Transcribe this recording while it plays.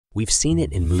We've seen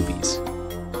it in movies,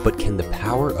 but can the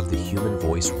power of the human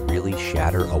voice really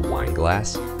shatter a wine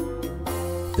glass?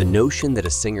 The notion that a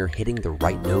singer hitting the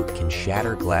right note can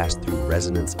shatter glass through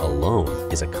resonance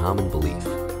alone is a common belief.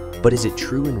 But is it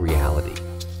true in reality?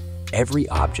 Every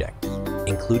object,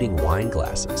 including wine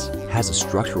glasses, has a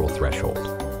structural threshold.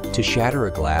 To shatter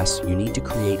a glass, you need to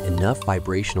create enough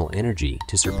vibrational energy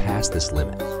to surpass this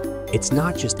limit. It's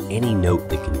not just any note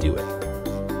that can do it.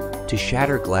 To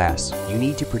shatter glass, you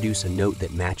need to produce a note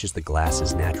that matches the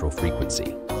glass's natural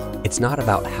frequency. It's not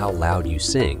about how loud you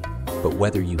sing, but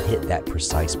whether you hit that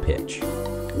precise pitch.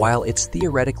 While it's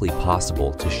theoretically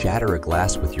possible to shatter a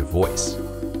glass with your voice,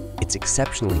 it's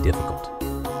exceptionally difficult.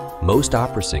 Most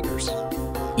opera singers,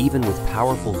 even with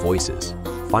powerful voices,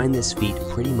 find this feat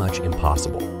pretty much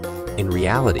impossible. In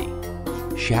reality,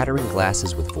 shattering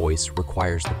glasses with voice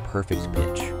requires the perfect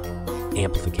pitch,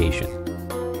 amplification,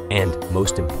 and,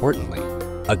 most importantly,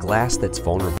 a glass that's vulnerable